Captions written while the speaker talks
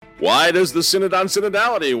Why does the Synod on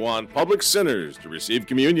Synodality want public sinners to receive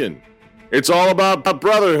communion? It's all about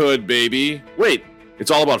brotherhood, baby. Wait,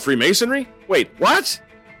 it's all about Freemasonry? Wait, what?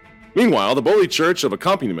 Meanwhile, the Bully Church of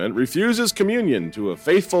Accompaniment refuses communion to a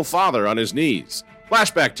faithful father on his knees.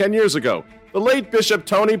 Flashback 10 years ago, the late Bishop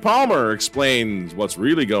Tony Palmer explains what's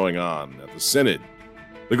really going on at the Synod.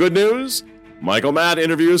 The good news? Michael Matt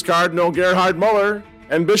interviews Cardinal Gerhard Muller,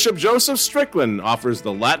 and Bishop Joseph Strickland offers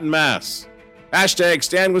the Latin Mass. Hashtag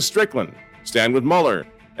stand with Strickland, stand with Muller,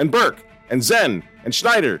 and Burke, and Zen, and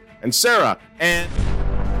Schneider, and Sarah, and...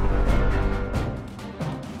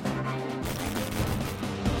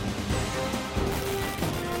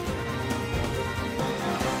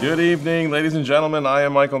 Good evening, ladies and gentlemen. I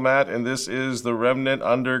am Michael Matt, and this is the Remnant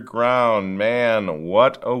Underground. Man,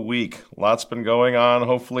 what a week. Lots been going on.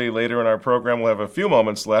 Hopefully later in our program we'll have a few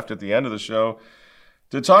moments left at the end of the show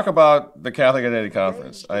to talk about the Catholic Identity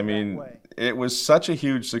Conference. I mean, it was such a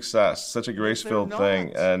huge success, such a grace-filled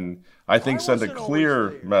thing, and I think sent a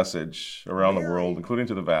clear message around the world, including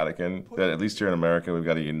to the Vatican, that at least here in America we've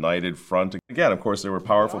got a united front. Again, of course, there were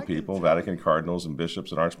powerful people, Vatican cardinals and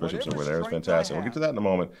bishops and archbishops over there. It was fantastic. We'll get to that in a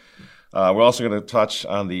moment. We're also going to touch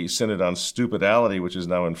on the Synod on Stupidality, which is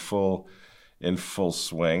now in full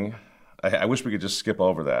swing. I wish we could just skip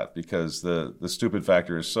over that because the stupid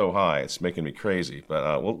factor is so high. It's making me crazy,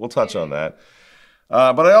 but we'll touch on that.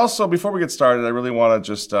 But I also, before we get started, I really want to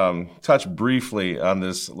just touch briefly on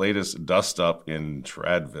this latest dust-up in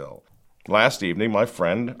Treadville. Last evening, my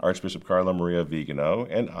friend, Archbishop Carla Maria Vigano,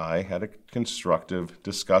 and I had a constructive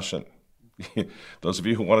discussion. Those of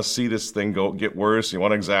you who want to see this thing get worse, you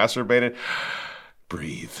want to exacerbate it,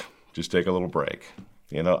 breathe. Just take a little break.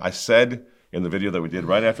 You know, I said in the video that we did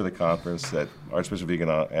right after the conference that Archbishop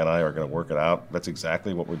Vigano and I are going to work it out. That's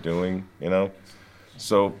exactly what we're doing, you know.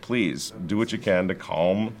 So please, do what you can to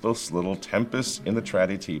calm those little tempests in the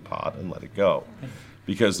tratty teapot and let it go.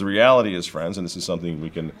 Because the reality is, friends, and this is something we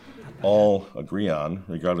can all agree on,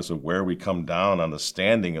 regardless of where we come down on the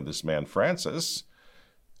standing of this man, Francis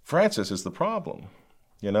is the problem,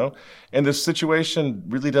 you know? And this situation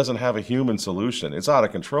really doesn't have a human solution. It's out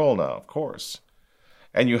of control now, of course.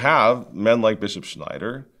 And you have men like Bishop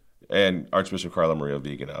Schneider and Archbishop Carla Maria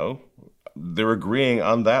Vigano. They're agreeing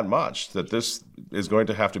on that much, that this is going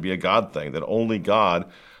to have to be a God thing, that only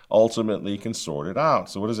God ultimately can sort it out.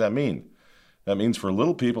 So what does that mean? That means for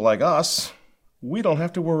little people like us, we don't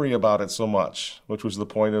have to worry about it so much, which was the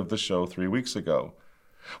point of the show 3 weeks ago.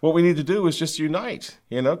 What we need to do is just unite,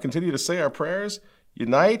 you know, continue to say our prayers,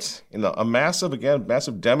 unite in a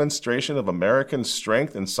massive demonstration of American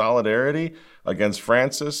strength and solidarity against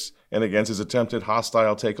Francis and against his attempted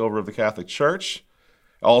hostile takeover of the Catholic Church.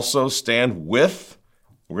 Also stand with,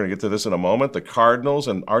 we're going to get to this in a moment, the cardinals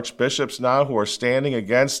and archbishops now who are standing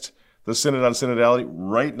against the Synod on Synodality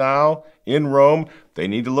right now in Rome. They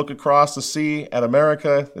need to look across the sea at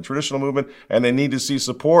America, the traditional movement, and they need to see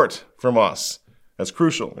support from us. That's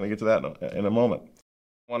crucial. We're going to get to that in a moment.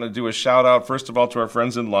 I want to do a shout out, first of all, to our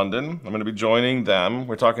friends in London. I'm going to be joining them.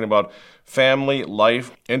 We're talking about Family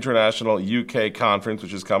Life International UK Conference,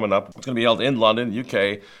 which is coming up. It's going to be held in London,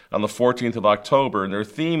 UK, on the 14th of October. And their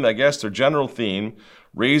theme, their general theme,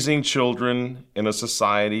 raising children in a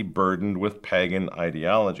society burdened with pagan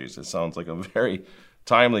ideologies. It sounds like a very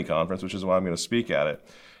timely conference, which is why I'm going to speak at it.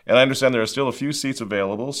 And I understand there are still a few seats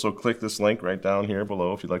available, so click this link right down here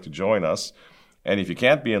below if you'd like to join us. And if you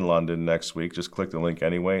can't be in London next week, just click the link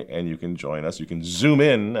anyway, and you can join us. You can zoom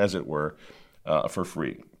in, as it were, for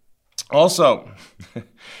free. Also,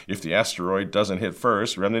 if the asteroid doesn't hit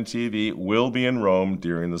first, Remnant TV will be in Rome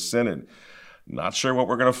during the Synod. Not sure what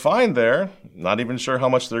we're going to find there. Not even sure how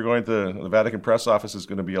much the Vatican press office is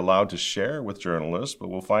going to be allowed to share with journalists, but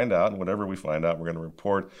we'll find out. And whatever we find out, we're going to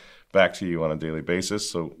report back to you on a daily basis,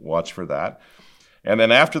 so watch for that. And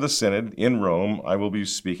then after the Synod in Rome, I will be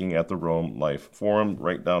speaking at the Rome Life Forum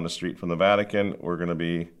right down the street from the Vatican. We're going to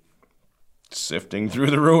be sifting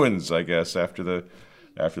through the ruins, I guess, after the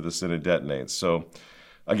Synod detonates. So,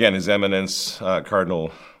 again, His Eminence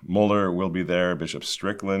Cardinal Muller will be there. Bishop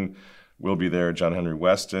Strickland will be there. John Henry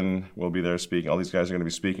Weston will be there speaking. All these guys are going to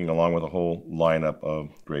be speaking along with a whole lineup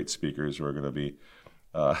of great speakers who are going to be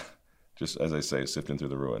just, as I say, sifting through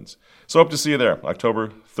the ruins. So hope to see you there, October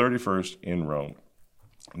 31st in Rome.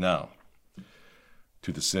 Now,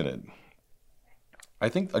 to the Synod. I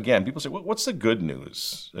think, again, people say, what's the good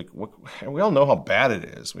news? We all know how bad it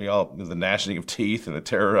is. The gnashing of teeth and the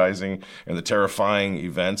terrorizing and the terrifying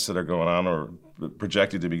events that are going on or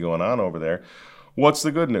projected to be going on over there. What's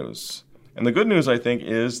the good news? And the good news, I think,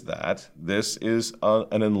 is that this is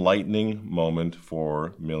an enlightening moment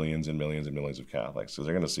for millions and millions and millions of Catholics. Because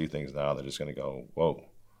they're going to see things now. They're just going to go, whoa,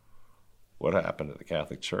 what happened to the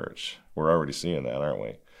Catholic Church. We're already seeing that, aren't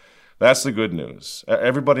we? That's the good news.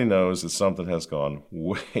 Everybody knows that something has gone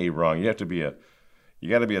way wrong. You got to be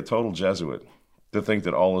a total Jesuit to think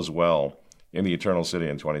that all is well in the Eternal City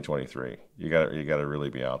in 2023. You got to really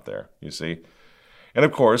be out there, you see? And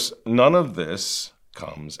of course, none of this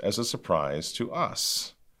comes as a surprise to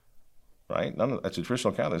us, right? None of that's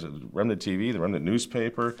traditional Catholics, the Remnant TV, the Remnant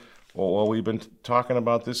newspaper. Well, we've been talking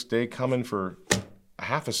about this day coming for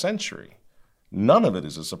half a century. None of it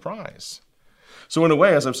is a surprise. So in a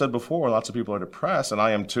way, as I've said before, lots of people are depressed, and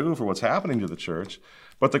I am too, for what's happening to the church.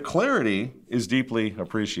 But the clarity is deeply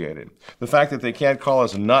appreciated. The fact that they can't call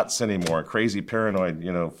us nuts anymore, crazy, paranoid,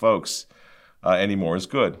 folks anymore is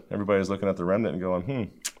good. Everybody's looking at the remnant and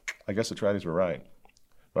going, I guess the tradies were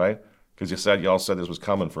right? Because you all said this was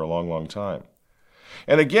coming for a long, long time.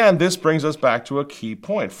 And again, this brings us back to a key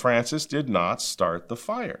point. Francis did not start the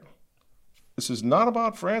fire. This is not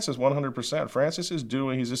about Francis 100%. Francis is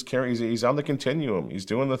he's on the continuum. He's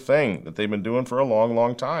doing the thing that they've been doing for a long,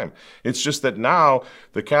 long time. It's just that now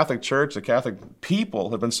the Catholic Church, the Catholic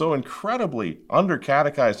people have been so incredibly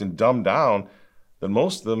under-catechized and dumbed down that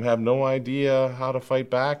most of them have no idea how to fight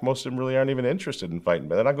back. Most of them really aren't even interested in fighting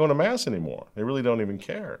back. They're not going to Mass anymore. They really don't even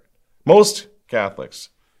care. Most Catholics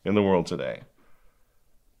in the world today.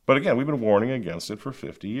 But again, we've been warning against it for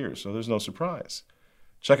 50 years, so there's no surprise.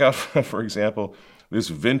 Check out, for example, this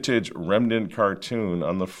vintage remnant cartoon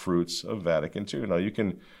on the fruits of Vatican II. Now, you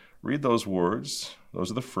can read those words.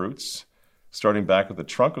 Those are the fruits, starting back at the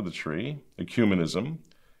trunk of the tree: ecumenism,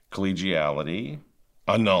 collegiality,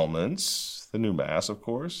 annulments, the new Mass, of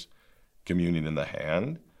course, communion in the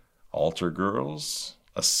hand, altar girls,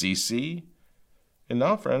 Assisi. And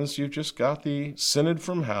now, friends, you've just got the Synod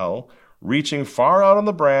from Hell, reaching far out on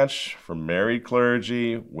the branch from married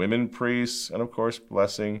clergy, women priests, and of course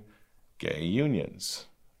blessing gay unions.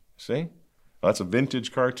 See? That's a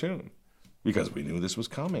vintage cartoon because we knew this was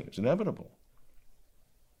coming. It was inevitable.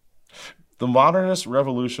 The modernist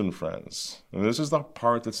revolution, friends, and this is the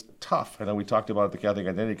part that's tough. I know we talked about at the Catholic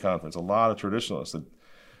Identity Conference, a lot of traditionalists.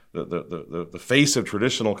 The face of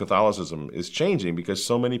traditional Catholicism is changing because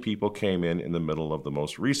so many people came in the middle of the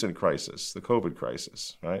most recent crisis, the COVID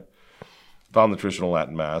crisis, right? Found the traditional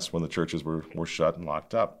Latin Mass when the churches were shut and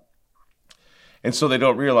locked up. And so they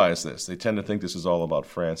don't realize this. They tend to think this is all about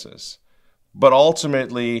Francis. But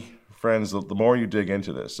ultimately, friends, the more you dig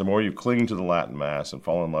into this, the more you cling to the Latin Mass and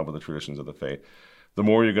fall in love with the traditions of the faith, the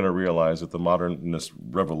more you're going to realize that the modernist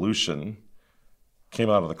revolution came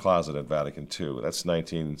out of the closet at Vatican II. That's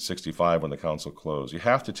 1965 when the council closed. You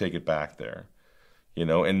have to take it back there.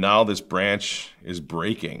 And now this branch is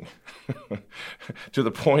breaking to the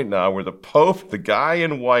point now where the Pope, the guy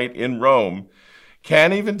in white in Rome,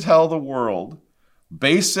 can't even tell the world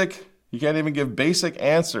he can't even give basic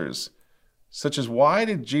answers, such as why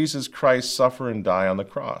did Jesus Christ suffer and die on the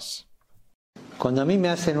cross? Cuando a mí me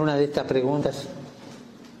hacen una de estas preguntas,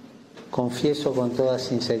 confieso con toda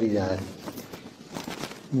sinceridad,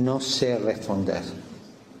 no sé responder.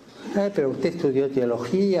 Pero usted estudió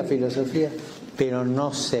teología, filosofía, pero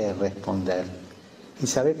no sé responder. ¿Y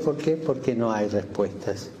sabes por qué? Porque no hay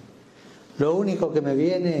respuestas. Lo único que me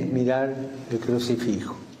viene es mirar el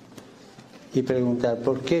crucifijo y preguntar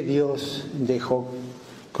por qué Dios dejó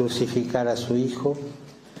crucificar a su Hijo.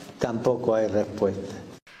 Tampoco hay respuesta.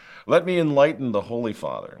 Let me enlighten the Holy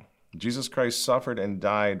Father. Jesus Christ suffered and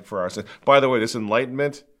died for our sins. By the way, this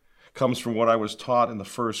enlightenment comes from what I was taught in the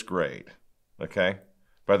first grade, okay,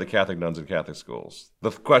 by the Catholic nuns in Catholic schools.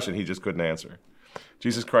 The question he just couldn't answer.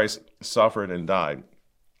 Jesus Christ suffered and died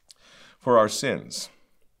for our sins.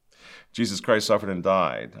 Jesus Christ suffered and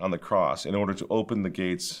died on the cross in order to open the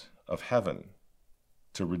gates of heaven,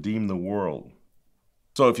 to redeem the world.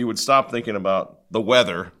 So if you would stop thinking about the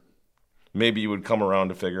weather, maybe you would come around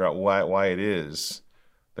to figure out why it is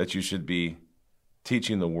that you should be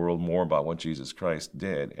teaching the world more about what Jesus Christ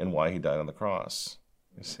did and why he died on the cross.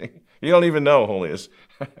 You see, you don't even know, Holiness.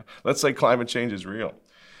 Let's say climate change is real.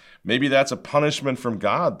 Maybe that's a punishment from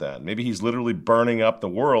God then. Maybe he's literally burning up the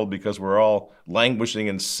world because we're all languishing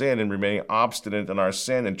in sin and remaining obstinate in our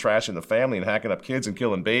sin and trashing the family and hacking up kids and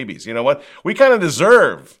killing babies. You know what? We kind of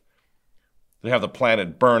deserve to have the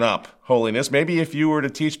planet burn up, Holiness. Maybe if you were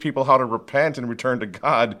to teach people how to repent and return to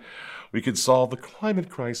God, we could solve the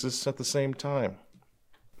climate crisis at the same time.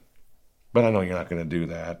 But I know you're not going to do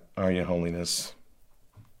that, are you, Holiness?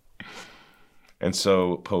 And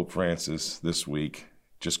so Pope Francis this week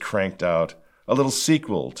just cranked out a little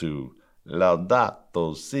sequel to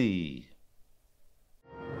Laudato Si.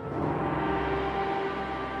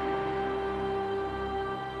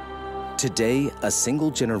 Today, a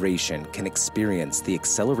single generation can experience the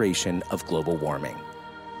acceleration of global warming.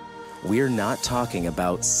 We're not talking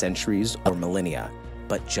about centuries or millennia,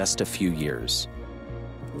 but just a few years.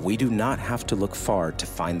 We do not have to look far to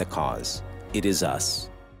find the cause. It is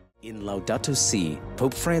us. In Laudato Si,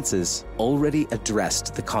 Pope Francis already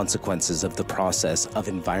addressed the consequences of the process of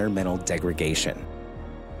environmental degradation.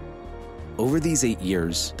 Over these 8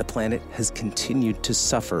 years, the planet has continued to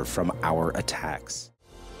suffer from our attacks.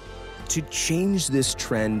 To change this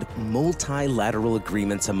trend, multilateral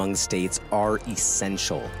agreements among states are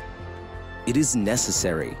essential. It is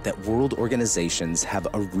necessary that world organizations have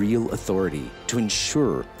a real authority to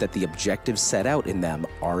ensure that the objectives set out in them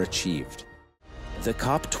are achieved. The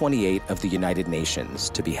COP28 of the United Nations,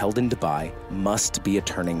 to be held in Dubai, must be a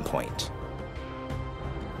turning point.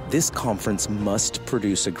 This conference must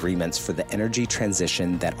produce agreements for the energy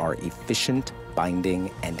transition that are efficient,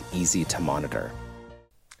 binding, and easy to monitor.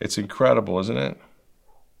 It's incredible, isn't it?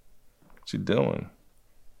 What's he doing?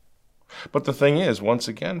 But the thing is, once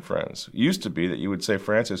again, friends, it used to be that you would say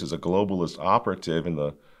Francis is a globalist operative in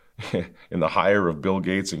the hire of Bill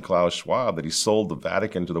Gates and Klaus Schwab, that he sold the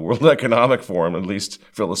Vatican to the World Economic Forum, at least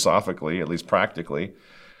philosophically, at least practically.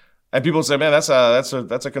 And people say, man, that's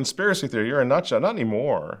a conspiracy theory. You're a nutshell. Not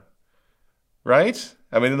anymore. Right?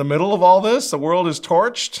 I mean, in the middle of all this, the world is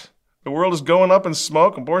torched. The world is going up in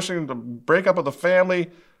smoke, abortion, the breakup of the family,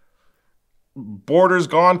 borders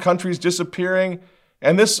gone, countries disappearing.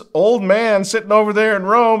 And this old man sitting over there in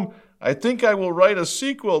Rome, I think I will write a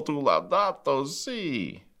sequel to Laudato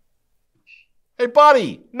Si. Hey,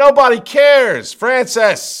 buddy, nobody cares.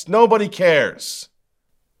 Francis, nobody cares.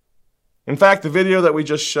 In fact, the video that we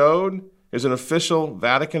just showed is an official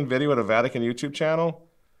Vatican video at a Vatican YouTube channel.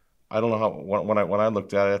 I don't know how, when I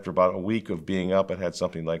looked at it after about a week of being up, it had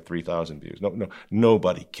something like 3,000 views.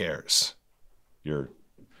 Nobody cares. Your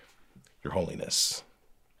Holiness.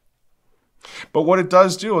 But what it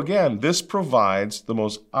does do, again, this provides the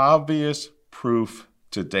most obvious proof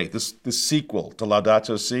to date. This sequel to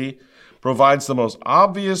Laudato Si provides the most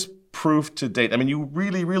obvious proof to date. I mean, you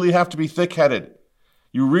really, really have to be thick-headed.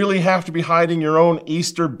 You really have to be hiding your own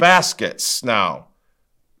Easter baskets now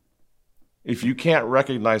if you can't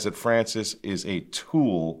recognize that Francis is a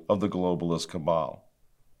tool of the globalist cabal.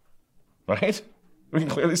 Right? We can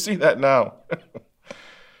clearly see that now.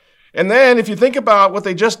 And then if you think about what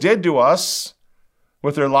they just did to us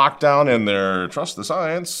with their lockdown and their trust the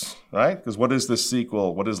science, right? Because what is this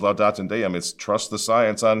sequel? What is Laudato Deum? It's trust the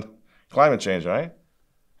science on climate change, right?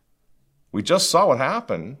 We just saw what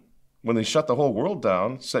happened when they shut the whole world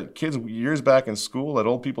down, set kids years back in school, let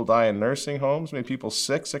old people die in nursing homes, made people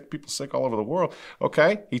sick all over the world.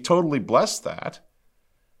 Okay, he totally blessed that.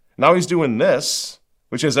 Now he's doing this,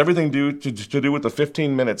 which has everything to do with the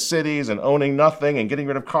 15-minute cities and owning nothing and getting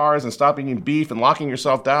rid of cars and stopping eating beef and locking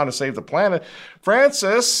yourself down to save the planet.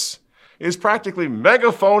 Francis is practically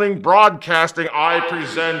megaphoning, broadcasting, I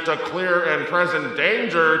present a clear and present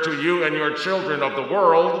danger to you and your children of the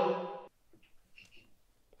world.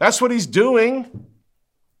 That's what he's doing.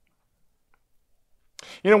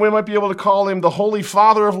 You know, we might be able to call him the Holy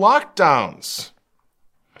Father of lockdowns.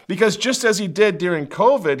 Because just as he did during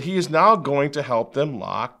COVID, he is now going to help them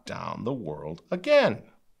lock down the world again.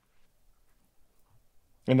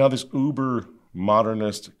 And now this uber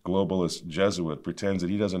modernist globalist Jesuit pretends that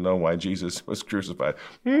he doesn't know why Jesus was crucified.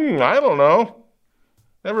 I don't know.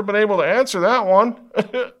 Never been able to answer that one.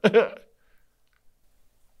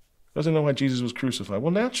 Doesn't know why Jesus was crucified.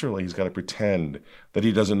 Well, naturally, he's got to pretend that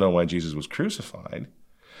he doesn't know why Jesus was crucified,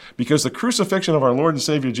 because the crucifixion of our Lord and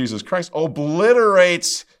Savior Jesus Christ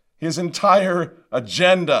obliterates his entire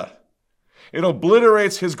agenda. It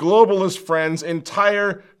obliterates his globalist friends'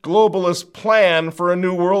 entire globalist plan for a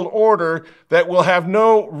new world order that will have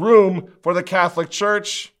no room for the Catholic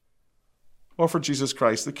Church or for Jesus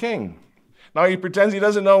Christ the King. Now he pretends he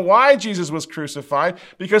doesn't know why Jesus was crucified,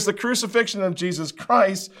 because the crucifixion of Jesus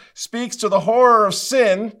Christ speaks to the horror of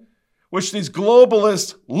sin, which these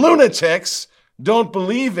globalist lunatics don't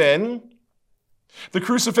believe in. The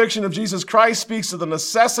crucifixion of Jesus Christ speaks to the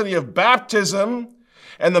necessity of baptism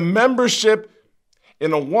and the membership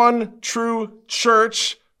in a one true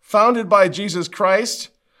church founded by Jesus Christ,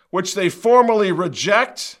 which they formally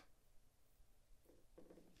reject.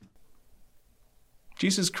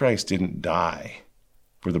 Jesus Christ didn't die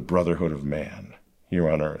for the brotherhood of man here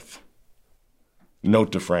on earth.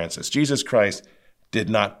 Note to Francis, Jesus Christ did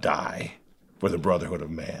not die for the brotherhood of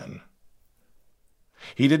man.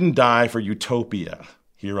 He didn't die for utopia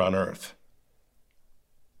here on earth.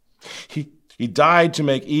 He died to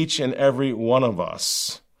make each and every one of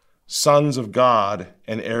us sons of God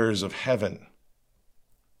and heirs of heaven.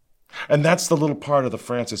 And that's the little part of the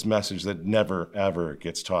Francis message that never, ever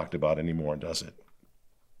gets talked about anymore, does it?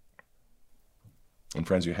 And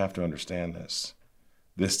friends, you have to understand this.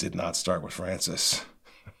 This did not start with Francis.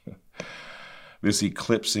 This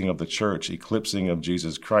eclipsing of the church, eclipsing of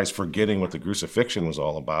Jesus Christ, forgetting what the crucifixion was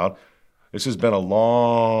all about, this has been a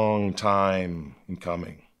long time in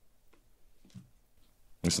coming.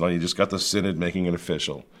 And so now you just got the synod making it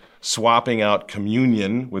official, swapping out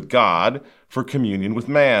communion with God for communion with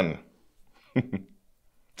man.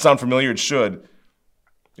 Sound familiar? It should.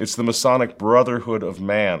 It's the Masonic Brotherhood of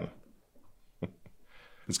Man.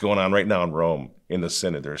 It's going on right now in Rome in the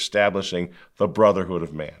synod. They're establishing the Brotherhood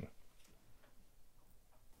of Man.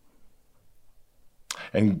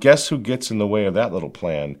 And guess who gets in the way of that little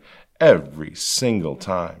plan every single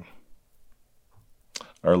time?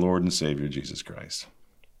 Our Lord and Savior, Jesus Christ.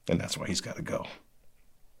 And that's why he's got to go.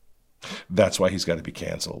 That's why he's got to be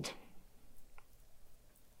canceled.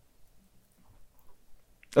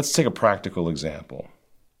 Let's take a practical example.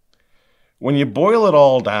 When you boil it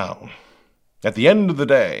all down, at the end of the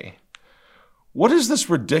day, what is this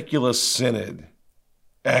ridiculous synod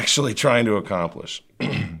actually trying to accomplish?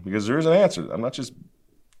 Because there is an answer. I'm not just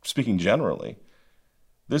speaking generally.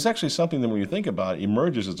 There's actually something that when you think about it,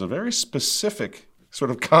 emerges as a very specific sort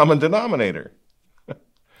of common denominator.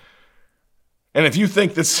 And if you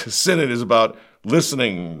think this synod is about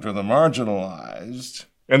listening to the marginalized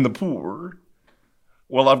and the poor,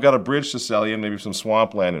 well, I've got a bridge to sell you and maybe some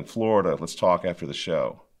swampland in Florida. Let's talk after the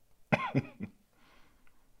show.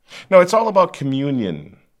 No, it's all about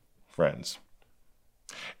communion, friends.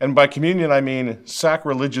 And by communion, I mean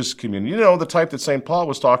sacrilegious communion. You know, the type that St. Paul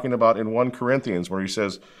was talking about in 1 Corinthians, where he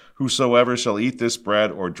says, "Whosoever shall eat this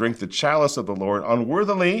bread or drink the chalice of the Lord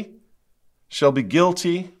unworthily shall be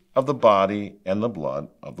guilty of the body and the blood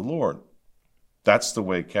of the Lord." That's the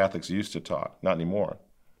way Catholics used to talk, not anymore.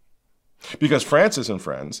 Because Francis and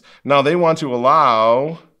friends, now they want to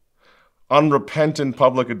allow unrepentant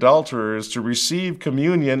public adulterers to receive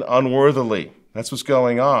communion unworthily. That's what's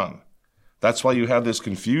going on. That's why you have this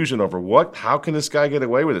confusion over how can this guy get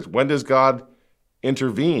away with it? When does God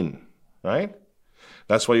intervene, right?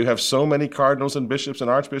 That's why you have so many cardinals and bishops and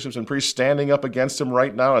archbishops and priests standing up against him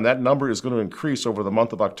right now, and that number is going to increase over the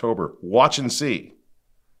month of October. Watch and see.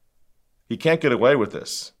 He can't get away with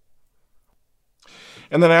this.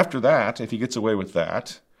 And then after that, if he gets away with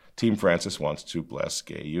that, Team Francis wants to bless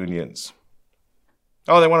gay unions.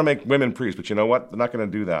 Oh, they want to make women priests, but you know what? They're not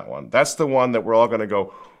going to do that one. That's the one that we're all going to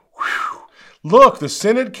go, whew. Look, the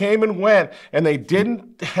synod came and went, and they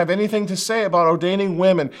didn't have anything to say about ordaining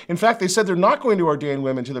women. In fact, they said they're not going to ordain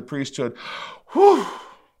women to the priesthood. Whew.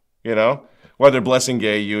 You know, while they're blessing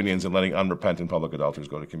gay unions and letting unrepentant public adulterers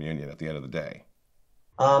go to communion at the end of the day.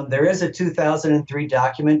 There is a 2003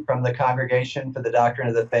 document from the Congregation for the Doctrine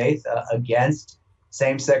of the Faith against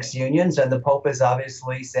same-sex unions, and the Pope is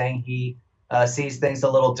obviously saying he sees things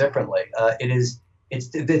a little differently.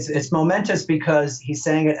 It's momentous because he's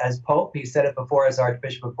saying it as Pope. He said it before as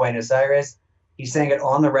Archbishop of Buenos Aires. He's saying it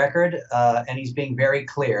on the record, and he's being very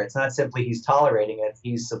clear. It's not simply he's tolerating it,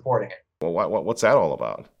 he's supporting it. Well, what's that all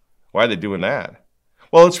about? Why are they doing that?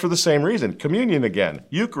 Well, it's for the same reason. Communion again.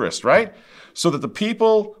 Eucharist, right? So that the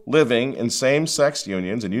people living in same-sex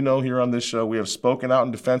unions, and you know here on this show we have spoken out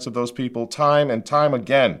in defense of those people time and time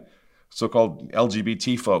again, so-called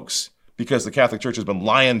LGBT folks, because the Catholic Church has been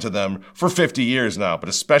lying to them for 50 years now, but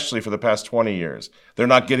especially for the past 20 years. They're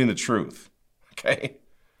not getting the truth, okay?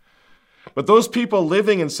 But those people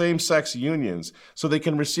living in same-sex unions so they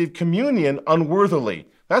can receive communion unworthily.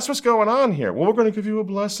 That's what's going on here. Well, we're going to give you a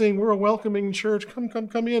blessing. We're a welcoming church. Come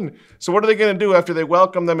in. So what are they going to do after they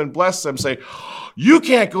welcome them and bless them? Say, you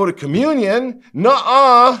can't go to communion.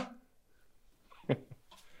 Nuh-uh.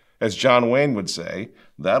 As John Wayne would say,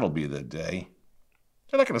 that'll be the day.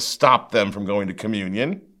 They're not going to stop them from going to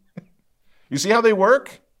communion. You see how they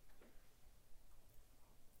work?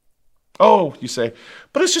 Oh, you say,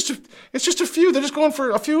 but it's just a few. They're just going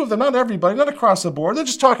for a few of them, not everybody, not across the board. They're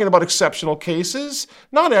just talking about exceptional cases,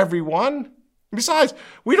 not everyone. Besides,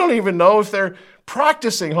 we don't even know if they're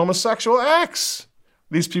practicing homosexual acts.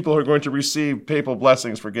 These people are going to receive papal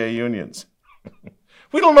blessings for gay unions.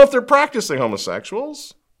 We don't know if they're practicing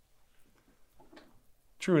homosexuals.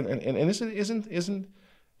 True, and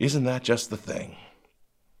isn't that just the thing?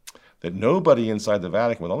 That nobody inside the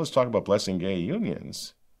Vatican, with all this talk about blessing gay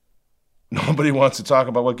unions, nobody wants to talk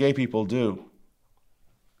about what gay people do.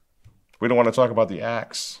 We don't want to talk about the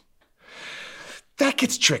acts. That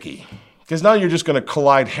gets tricky, because now you're just going to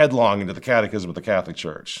collide headlong into the catechism of the Catholic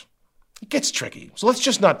Church. It gets tricky, so let's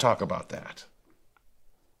just not talk about that.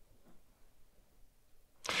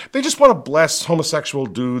 They just want to bless homosexual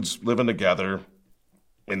dudes living together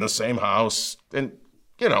in the same house and,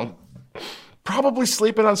 probably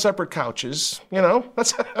sleeping on separate couches.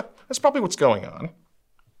 That's probably what's going on.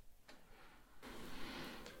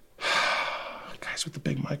 Guys with the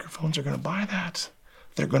big microphones are going to buy that.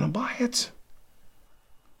 They're going to buy it.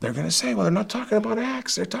 They're going to say, well, they're not talking about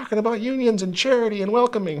acts. They're talking about unions and charity and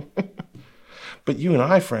welcoming. But you and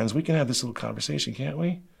I, friends, we can have this little conversation, can't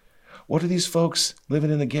we? What are these folks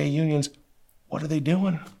living in the gay unions? What are they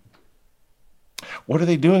doing? What are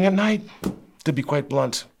they doing at night? To be quite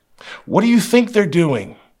blunt. What do you think they're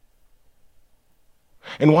doing?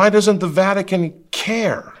 And why doesn't the Vatican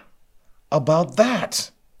care about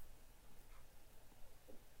that?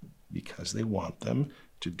 Because they want them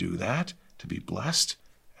to do that, to be blessed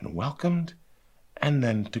and welcomed, and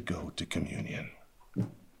then to go to communion.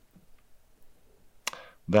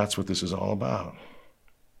 That's what this is all about.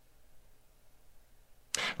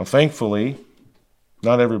 Now, thankfully,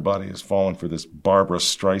 not everybody has fallen for this Barbara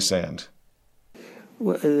Streisand.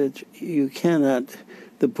 Well, you cannot,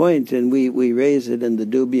 the point, and we raise it in the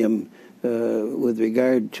dubium with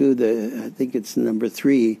regard to I think it's number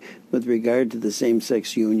 3, with regard to the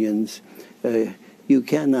same-sex unions, you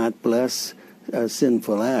cannot bless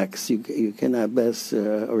sinful acts. You cannot bless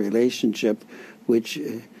a relationship which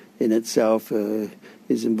in itself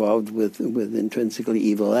is involved with intrinsically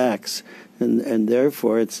evil acts. And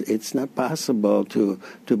therefore, it's not possible to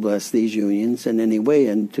bless these unions in any way.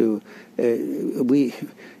 And we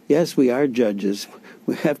are judges.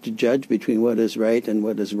 We have to judge between what is right and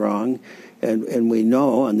what is wrong, and we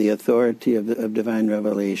know on the authority of divine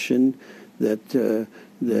revelation that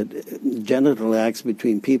genital acts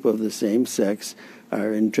between people of the same sex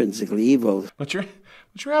are intrinsically evil. But your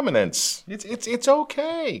Eminence, it's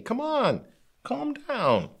okay. Come on, calm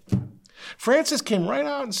down. Francis came right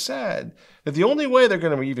out and said that the only way they're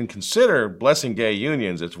going to even consider blessing gay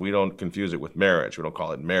unions is we don't confuse it with marriage. We don't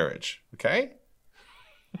call it marriage. Okay?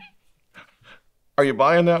 Are you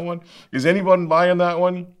buying that one? Is anyone buying that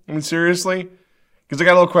one? I mean, seriously? Because I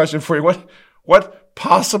got a little question for you. What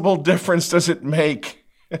possible difference does it make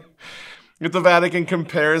if the Vatican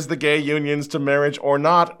compares the gay unions to marriage or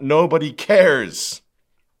not? Nobody cares.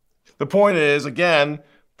 The point is, again,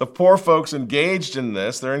 the poor folks engaged in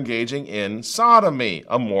this, they're engaging in sodomy,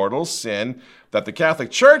 a mortal sin that the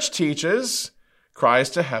Catholic Church teaches cries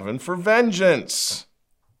to heaven for vengeance.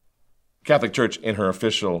 Catholic Church, in her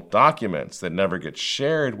official documents that never get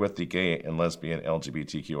shared with the gay and lesbian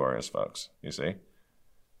LGBTQRS folks, you see?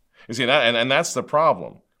 You see, and that's the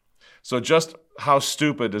problem. So just how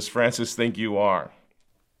stupid does Francis think you are?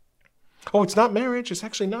 Oh, it's not marriage. It's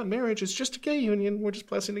actually not marriage. It's just a gay union. We're just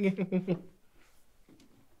blessing the gay.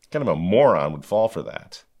 Kind of a moron would fall for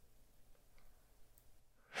that.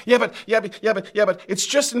 Yeah, but it's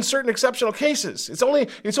just in certain exceptional cases. It's only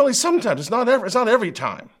sometimes. It's not every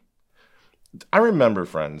time. I remember,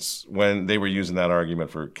 friends, when they were using that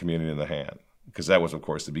argument for communion in the hand, because that was, of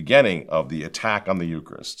course, the beginning of the attack on the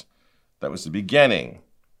Eucharist. That was the beginning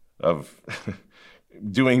of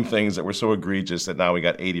doing things that were so egregious that now we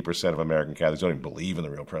got 80% of American Catholics don't even believe in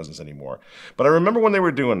the real presence anymore. But I remember when they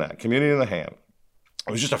were doing that, communion in the hand.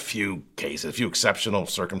 It was just a few cases, a few exceptional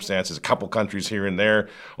circumstances, a couple countries here and there,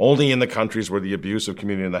 only in the countries where the abuse of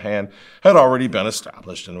communion in the hand had already been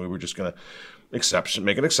established, and we were just going to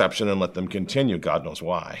make an exception and let them continue. God knows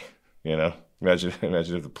why, Imagine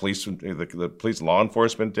if the police law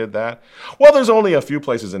enforcement did that. Well, there's only a few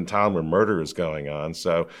places in town where murder is going on,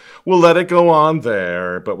 so we'll let it go on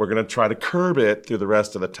there, but we're going to try to curb it through the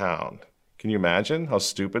rest of the town. Can you imagine how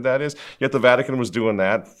stupid that is? Yet the Vatican was doing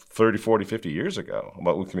that 30, 40, 50 years ago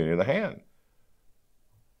with communion in the hand.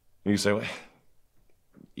 And you say, well,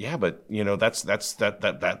 yeah, but that's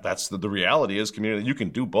the reality is communion. You can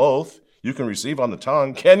do both. You can receive on the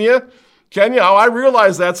tongue. Can you? Oh, I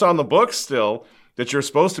realize that's on the books still, that you're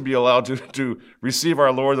supposed to be allowed to receive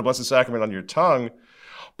our Lord, the Blessed Sacrament, on your tongue.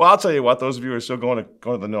 But I'll tell you what, those of you who are still going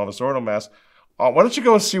to the Novus Ordo Mass, why don't you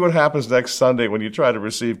go and see what happens next Sunday when you try to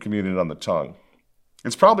receive communion on the tongue?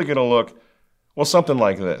 It's probably going to look, well, something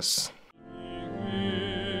like this.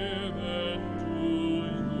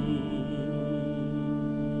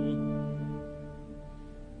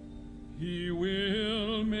 He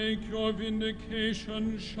will make your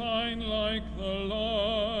vindication shine like the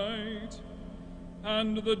light,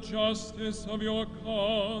 and the justice of your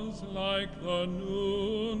cause like the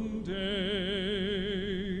noonday.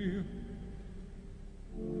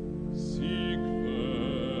 Seek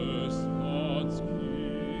first God's kingdom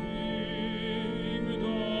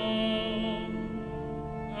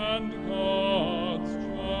and God's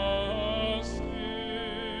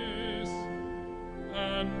justice,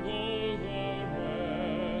 and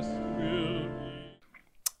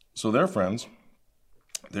So there, friends,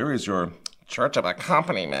 there is your church of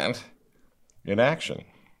accompaniment in action.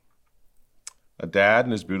 A dad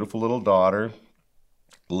and his beautiful little daughter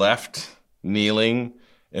left, kneeling,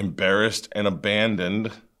 embarrassed and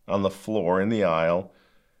abandoned on the floor in the aisle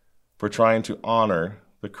for trying to honor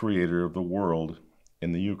the creator of the world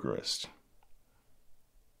in the Eucharist.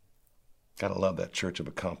 Gotta love that church of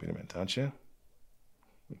accompaniment, don't you?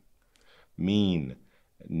 Mean,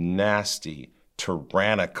 nasty,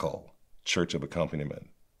 tyrannical church of accompaniment.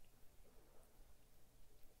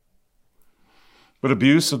 But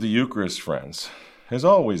abuse of the Eucharist, friends, has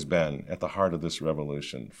always been at the heart of this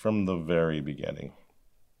revolution from the very beginning.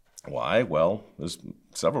 Why? Well, there's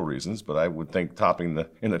several reasons, but I would think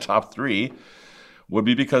in the top three would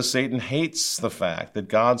be because Satan hates the fact that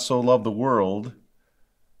God so loved the world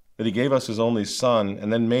that he gave us his only Son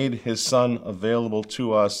and then made his Son available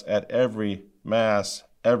to us at every Mass,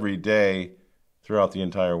 every day, throughout the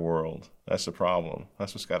entire world. That's the problem.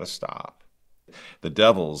 That's what's got to stop. The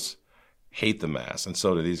devils hate the Mass, and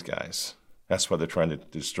so do these guys. That's why they're trying to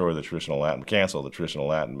destroy the traditional Latin, cancel the traditional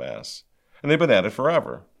Latin Mass. And they've been at it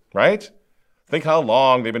forever, right? Think how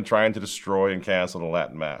long they've been trying to destroy and cancel the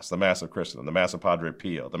Latin Mass, the Mass of Christendom, the Mass of Padre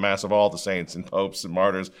Pio, the Mass of all the saints and popes and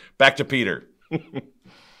martyrs, back to Peter.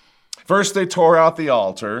 First, they tore out the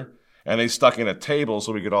altar, and they stuck in a table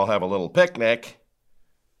so we could all have a little picnic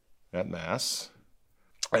at Mass.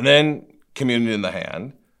 And then communion in the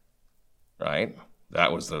hand, right?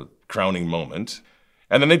 That was the crowning moment.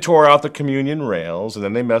 And then they tore out the communion rails, and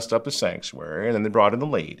then they messed up the sanctuary, and then they brought in the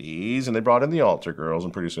ladies, and they brought in the altar girls,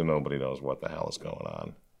 and pretty soon nobody knows what the hell is going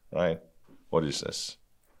on, right? What is this?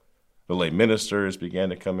 The lay ministers began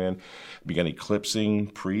to come in, began eclipsing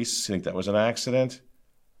priests. You think that was an accident?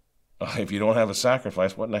 If you don't have a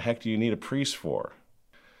sacrifice, what in the heck do you need a priest for?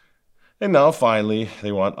 And now, finally,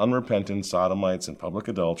 they want unrepentant sodomites and public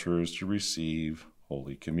adulterers to receive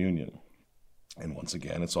Holy Communion. And once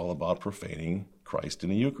again, it's all about profaning Christ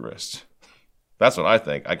in the Eucharist. That's what I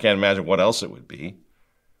think. I can't imagine what else it would be.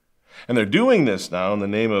 And they're doing this now in the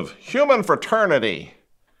name of human fraternity.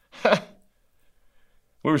 We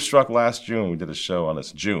were struck last June. We did a show on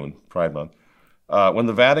this, June, Pride Month, when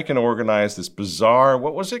the Vatican organized this bizarre,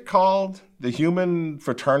 what was it called? The Human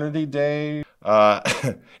Fraternity Day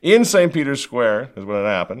in St. Peter's Square is when it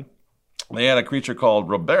happened. They had a creature called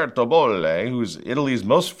Roberto Bolle, who's Italy's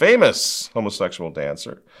most famous homosexual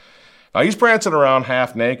dancer. He's prancing around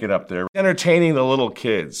half naked up there, entertaining the little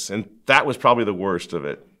kids, and that was probably the worst of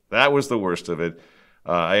it. That was the worst of it.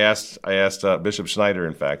 I asked Bishop Schneider,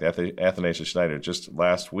 in fact, Athanasius Schneider, just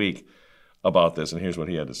last week about this, and here's what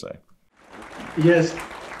he had to say. Yes,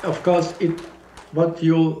 of course, what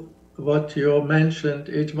you mentioned,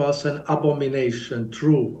 it was an abomination,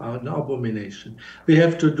 an abomination. We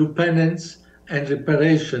have to do penance and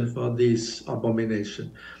reparation for this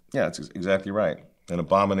abomination. Yeah, that's exactly right. An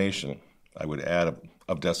abomination, I would add,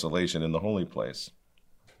 of desolation in the holy place.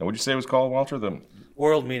 Now, what'd you say it was called, Walter? The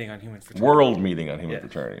World Meeting on Human Fraternity. World Meeting on Human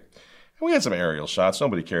Fraternity. And we had some aerial shots.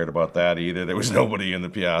 Nobody cared about that either. There was nobody in the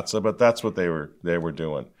piazza, but that's what they were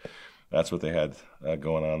doing. That's what they had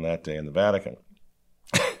going on that day in the Vatican.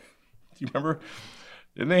 Do you remember?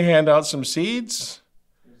 Didn't they hand out some seeds?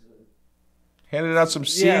 Handed out some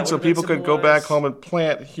seeds so people could go back home and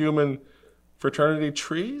plant human fraternity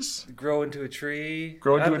trees? Grow into a tree.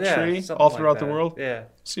 Grow into a tree all throughout the world? Yeah.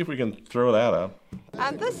 See if we can throw that up.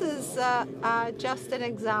 And this is just an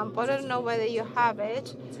example. I don't know whether you have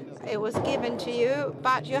it. It was given to you,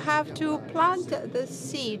 but you have to plant the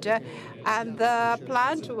seed, and the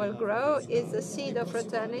plant will grow. It's a seed of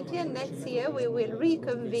fraternity, and next year we will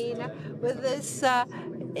reconvene with this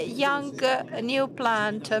young new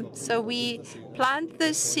plant. So we plant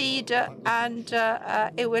the seed, and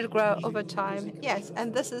it will grow over time. Yes,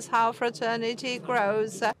 and this is how fraternity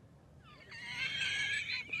grows.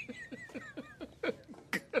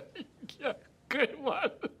 Good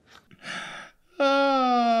one.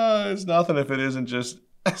 It's nothing if it isn't just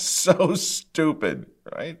so stupid,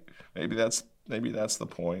 right? Maybe that's the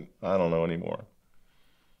point. I don't know anymore.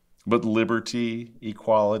 But liberty,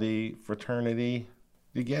 equality, fraternity,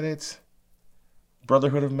 you get it?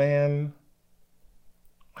 Brotherhood of man.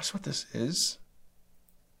 That's what this is.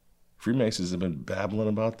 Freemasons have been babbling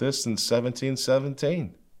about this since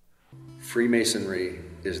 1717. Freemasonry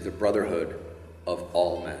is the brotherhood of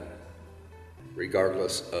all men,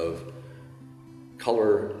 regardless of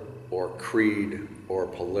color or creed or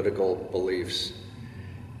political beliefs.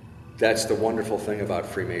 That's the wonderful thing about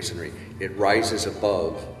Freemasonry. It rises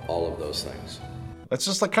above all of those things. That's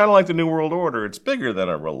just kind of like the New World Order. It's bigger than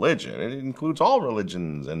a religion. It includes all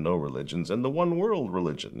religions and no religions and the one world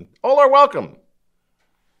religion. All are welcome.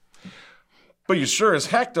 But you sure as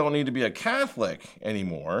heck don't need to be a Catholic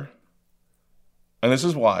anymore. And this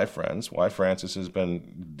is why, friends, why Francis has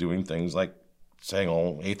been doing things like saying,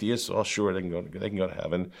 oh, atheists, oh, sure, they can go to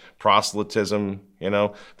heaven. Proselytism,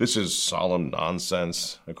 this is solemn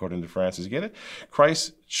nonsense, according to Francis. You get it?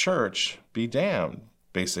 Christ's church be damned,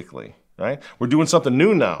 basically, right? We're doing something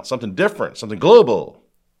new now, something different, something global,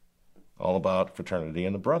 all about fraternity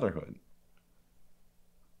and the brotherhood.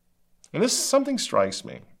 And something strikes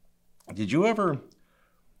me. Did you ever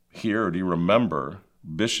hear, or do you remember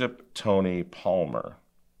Bishop Tony Palmer?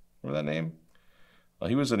 Remember that name?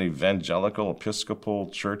 He was an evangelical Episcopal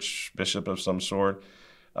church bishop of some sort.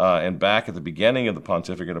 And back at the beginning of the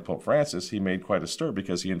pontificate of Pope Francis, he made quite a stir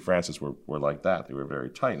because he and Francis were like that. They were very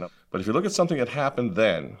tight. But if you look at something that happened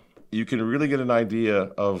then, you can really get an idea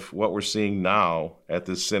of what we're seeing now at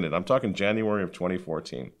this synod. I'm talking January of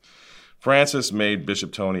 2014. Francis made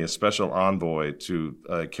Bishop Tony a special envoy to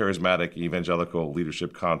a charismatic evangelical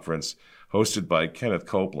leadership conference hosted by Kenneth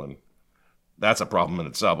Copeland. That's a problem in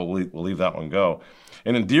itself, but we'll leave that one go.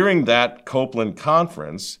 And then during that Copeland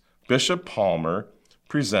conference, Bishop Palmer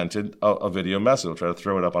presented a video message. I'll try to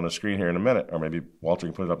throw it up on the screen here in a minute, or maybe Walter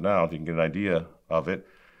can put it up now if you can get an idea of it.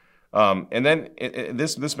 And then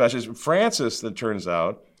this message, Francis, it turns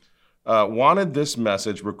out, wanted this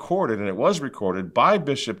message recorded, and it was recorded by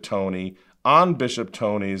Bishop Tony on Bishop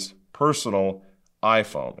Tony's personal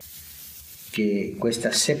iPhone. Che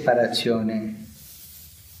questa separazione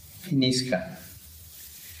finisca,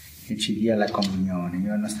 che ci dia la comunione.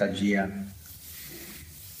 Io ho nostalgia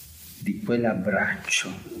di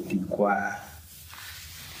quell'abbraccio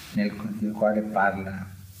nel quale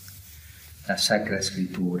parla la Sacra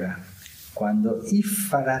Scrittura, quando i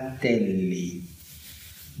fratelli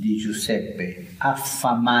di Giuseppe,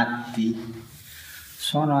 affamati,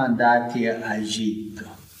 sono andati a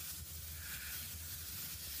Egitto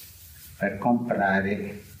per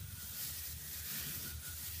comprare,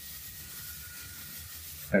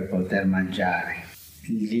 per poter mangiare.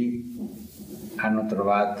 Lì hanno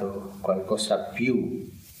trovato qualcosa più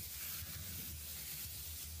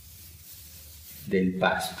del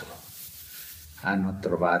pasto, hanno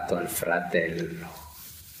trovato il fratello.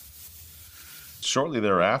 Shortly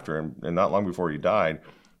thereafter, and not long before he died,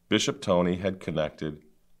 Bishop Tony had connected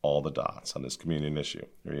all the dots on this communion issue.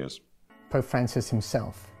 Here he is. Pope Francis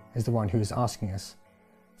himself is the one who is asking us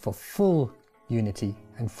for full unity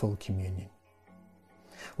and full communion.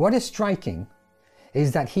 What is striking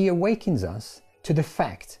is that he awakens us to the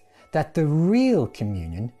fact that the real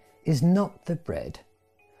communion is not the bread,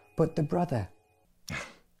 but the brother.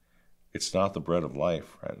 It's not the bread of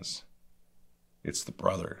life, friends. It's the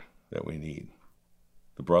brother that we need.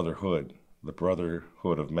 The brotherhood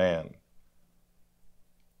of man.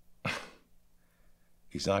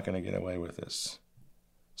 He's not going to get away with this.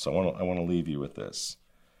 So I want to leave you with this.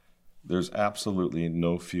 There's absolutely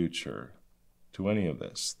no future to any of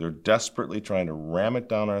this. They're desperately trying to ram it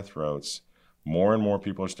down our throats. More and more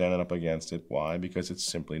people are standing up against it. Why? Because it's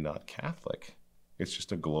simply not Catholic. It's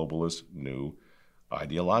just a globalist new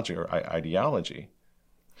ideology.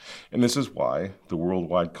 And this is why the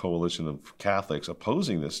worldwide coalition of Catholics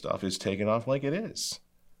opposing this stuff is taking off like it is.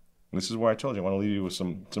 And this is where I told you I want to leave you with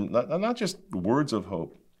some not just words of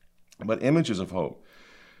hope, but images of hope.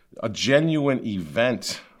 A genuine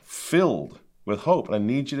event filled with hope. And I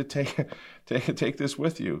need you to take this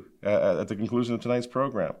with you at the conclusion of tonight's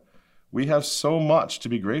program. We have so much to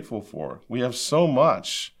be grateful for. We have so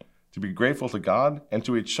much to be grateful to God and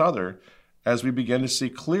to each other as we begin to see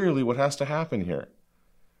clearly what has to happen here.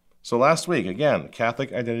 So last week, again,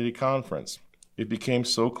 Catholic Identity Conference. It became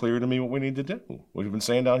so clear to me what we need to do. We've been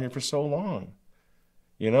saying down here for so long.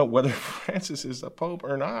 Whether Francis is the Pope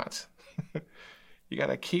or not. You got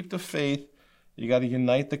to keep the faith. You got to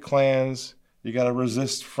unite the clans. You got to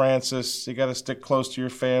resist Francis. You got to stick close to your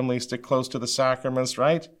family, stick close to the sacraments,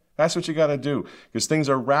 right? That's what you got to do, because things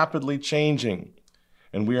are rapidly changing.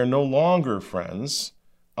 And we are no longer, friends,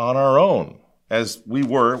 on our own, as we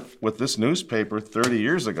were with this newspaper 30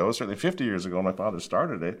 years ago, certainly 50 years ago. My father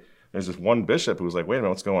started it. There's this one bishop who was like, wait a minute,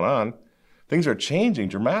 what's going on? Things are changing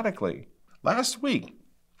dramatically. Last week,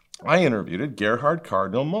 I interviewed Gerhard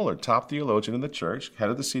Cardinal Muller, top theologian in the church, head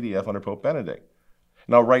of the CDF under Pope Benedict.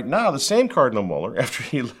 Now, right now, the same Cardinal Muller, after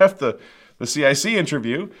he left the CIC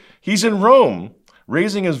interview, he's in Rome,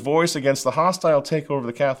 raising his voice against the hostile takeover of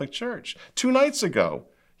the Catholic Church. 2 nights ago,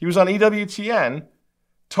 he was on EWTN,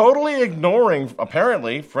 totally ignoring,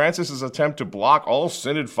 apparently, Francis's attempt to block all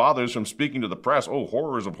synod fathers from speaking to the press. Oh,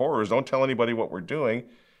 horrors of horrors, don't tell anybody what we're doing.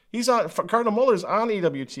 Cardinal Muller's on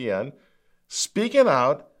EWTN, speaking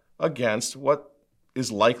out against what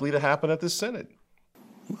is likely to happen at this synod.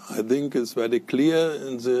 I think it's very clear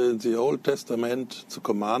in the Old Testament, the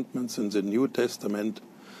commandments in the New Testament,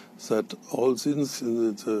 that all sins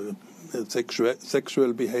in the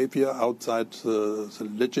sexual behavior outside the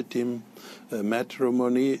legitimate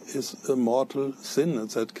matrimony is a mortal sin, and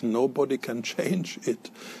that nobody can change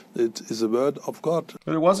it. It is a word of God.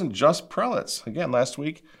 But it wasn't just prelates. Again, last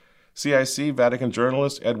week, CIC Vatican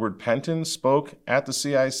journalist Edward Penton spoke at the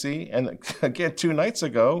CIC, and again, 2 nights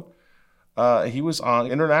ago, he was on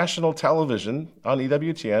international television on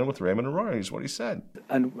EWTN with Raymond Arroyo. Here's what he said.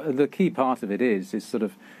 And the key part of it is sort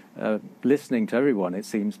of listening to everyone, it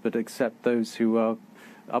seems, but except those who are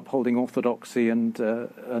upholding orthodoxy and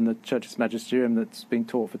the Church's magisterium that's been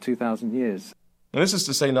taught for 2,000 years. And this is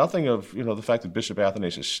to say nothing of, the fact that Bishop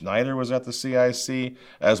Athanasius Schneider was at the CIC,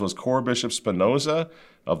 as was Core Bishop Spinoza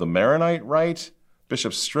of the Maronite Rite,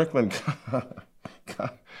 Bishop Strickland,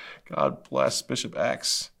 God bless Bishop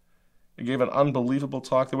X. He gave an unbelievable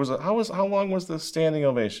talk. There was how long was the standing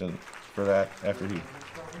ovation for that after he?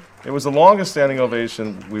 It was the longest standing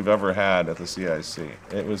ovation we've ever had at the CIC.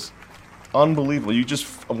 It was unbelievable. You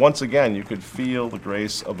just, once again, you could feel the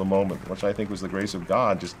grace of the moment, which I think was the grace of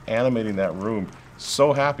God, just animating that room.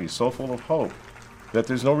 So happy, so full of hope, that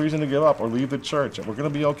there's no reason to give up or leave the church, and we're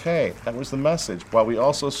going to be okay. That was the message. While we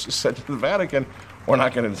also said to the Vatican, we're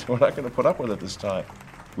not going to put up with it this time.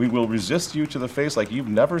 We will resist you to the face like you've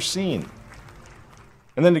never seen.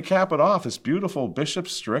 And then to cap it off, this beautiful Bishop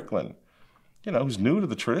Strickland, who's new to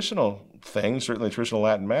the traditional thing, certainly the traditional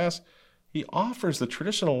Latin Mass, he offers the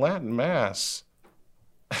traditional Latin Mass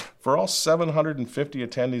for all 750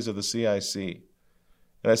 attendees of the CIC.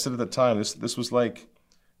 And I said at the time, this was like,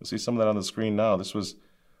 you'll see some of that on the screen now, this was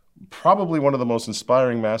probably one of the most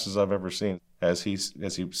inspiring Masses I've ever seen, as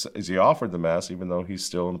he offered the Mass, even though he's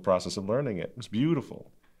still in the process of learning it. It was beautiful.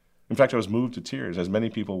 In fact, I was moved to tears, as many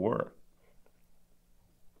people were.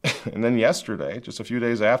 And then yesterday, just a few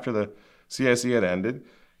days after the CIC had ended,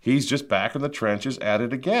 he's just back in the trenches at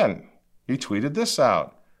it again. He tweeted this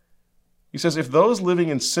out. He says, if those living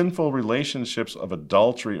in sinful relationships of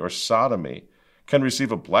adultery or sodomy can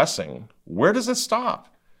receive a blessing, where does it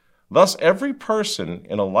stop? Thus, every person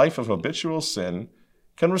in a life of habitual sin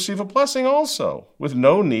can receive a blessing also, with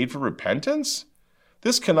no need for repentance?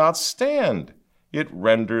 This cannot stand. It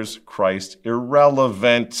renders Christ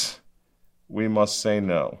irrelevant. We must say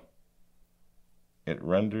no. It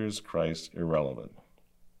renders Christ irrelevant.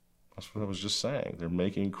 That's what I was just saying. They're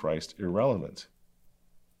making Christ irrelevant.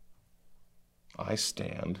 I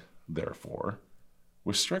stand, therefore,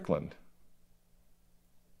 with Strickland.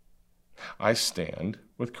 I stand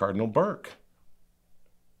with Cardinal Burke,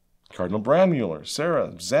 Cardinal Brandmuller,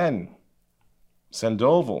 Sarah, Zen,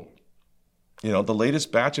 Sandoval, the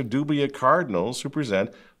latest batch of Dubia cardinals who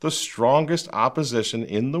present the strongest opposition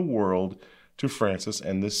in the world to Francis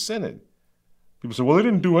and this synod. People say, well, they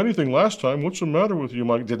didn't do anything last time. What's the matter with you,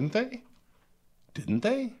 Mike? Didn't they? Didn't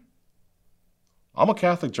they? I'm a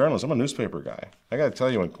Catholic journalist. I'm a newspaper guy. I got to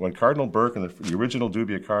tell you, when Cardinal Burke and the original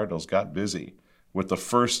Dubia cardinals got busy with the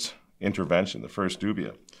first intervention, the first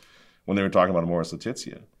Dubia, when they were talking about Amoris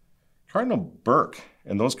Laetitia, Cardinal Burke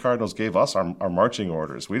and those cardinals gave us our marching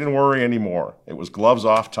orders. We didn't worry anymore. It was gloves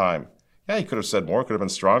off time. Yeah, he could have said more, could have been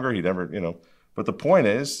stronger. He never, But the point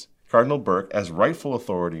is, Cardinal Burke, as rightful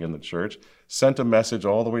authority in the church, sent a message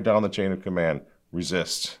all the way down the chain of command.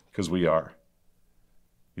 Resist, because we are.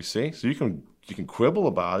 You see? So you can quibble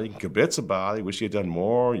about it, you can kibitz about it, you wish he had done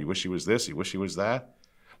more, you wish he was this, you wish he was that.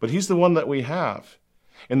 But he's the one that we have.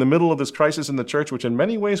 In the middle of this crisis in the church, which in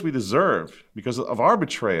many ways we deserve because of our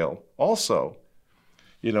betrayal also,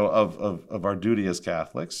 of our duty as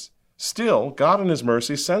Catholics, still, God in his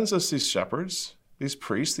mercy sends us these shepherds, these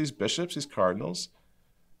priests, these bishops, these cardinals,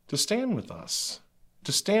 to stand with us,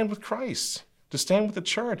 to stand with Christ, to stand with the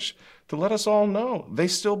church, to let us all know they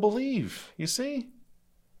still believe, you see?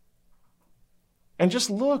 And just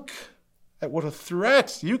look at what a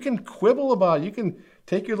threat. You can quibble about it. You can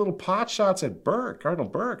take your little pot shots at Burke, Cardinal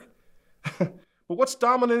Burke. But what's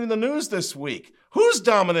dominating the news this week? Who's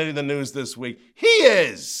dominating the news this week? He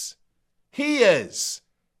is. He is.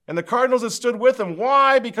 And the cardinals that stood with him.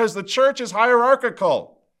 Why? Because the church is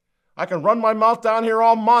hierarchical. I can run my mouth down here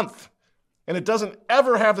all month, and it doesn't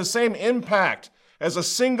ever have the same impact as a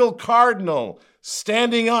single cardinal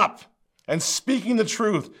standing up and speaking the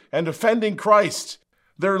truth and defending Christ.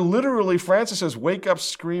 They're literally, Francis says, wake up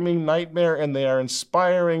screaming nightmare, and they are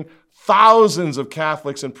inspiring thousands of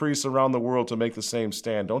Catholics and priests around the world to make the same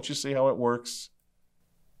stand. Don't you see how it works?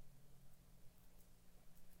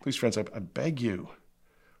 Please, friends, I beg you,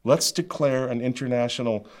 let's declare an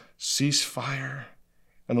international ceasefire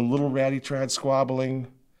and a little ratty-trad squabbling.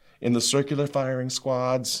 in the circular firing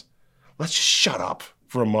squads. Let's just shut up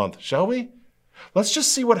for a month, shall we? Let's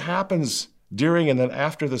just see what happens during and then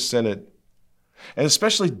after the Synod. And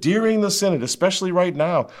especially during the Synod, especially right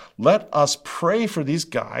now, let us pray for these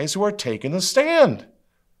guys who are taking the stand.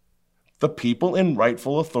 The people in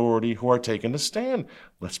rightful authority who are taking the stand.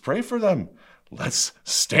 Let's pray for them. Let's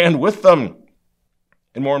stand with them.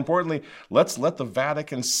 And more importantly, let's let the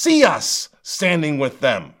Vatican see us standing with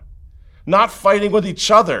them, not fighting with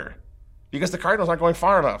each other because the cardinals aren't going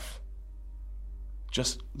far enough.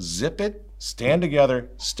 Just zip it, stand together,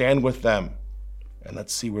 stand with them, and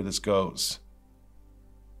let's see where this goes.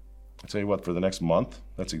 I'll tell you what, for the next month,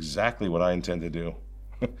 that's exactly what I intend to do.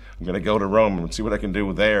 I'm going to go to Rome and see what I can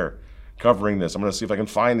do there, covering this. I'm going to see if I can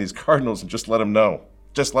find these cardinals and just let them know.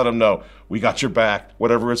 Just let them know, we got your back,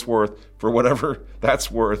 whatever it's worth, for whatever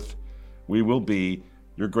that's worth. We will be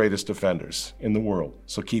your greatest defenders in the world.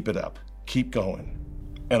 So keep it up. Keep going.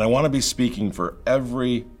 And I want to be speaking for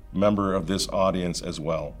every member of this audience as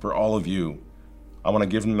well, for all of you. I want to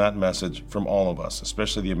give them that message from all of us,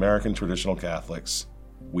 especially the American traditional Catholics.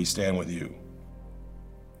 We stand with you.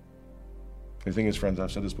 The thing is, friends,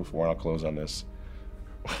 I've said this before, and I'll close on this.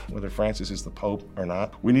 Whether Francis is the Pope or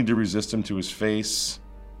not, we need to resist him to his face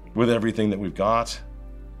with everything that we've got,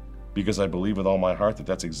 because I believe with all my heart that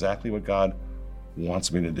that's exactly what God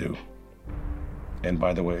wants me to do. And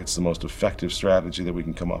by the way, it's the most effective strategy that we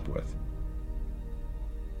can come up with.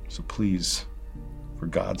 So please, for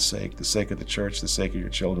God's sake, the sake of the church, the sake of your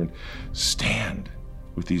children, stand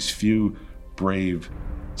with these few brave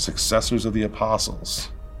successors of the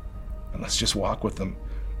apostles, and let's just walk with them.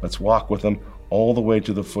 Let's walk with them all the way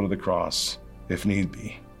to the foot of the cross, if need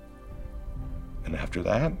be. And after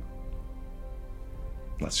that,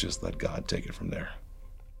 let's just let God take it from there.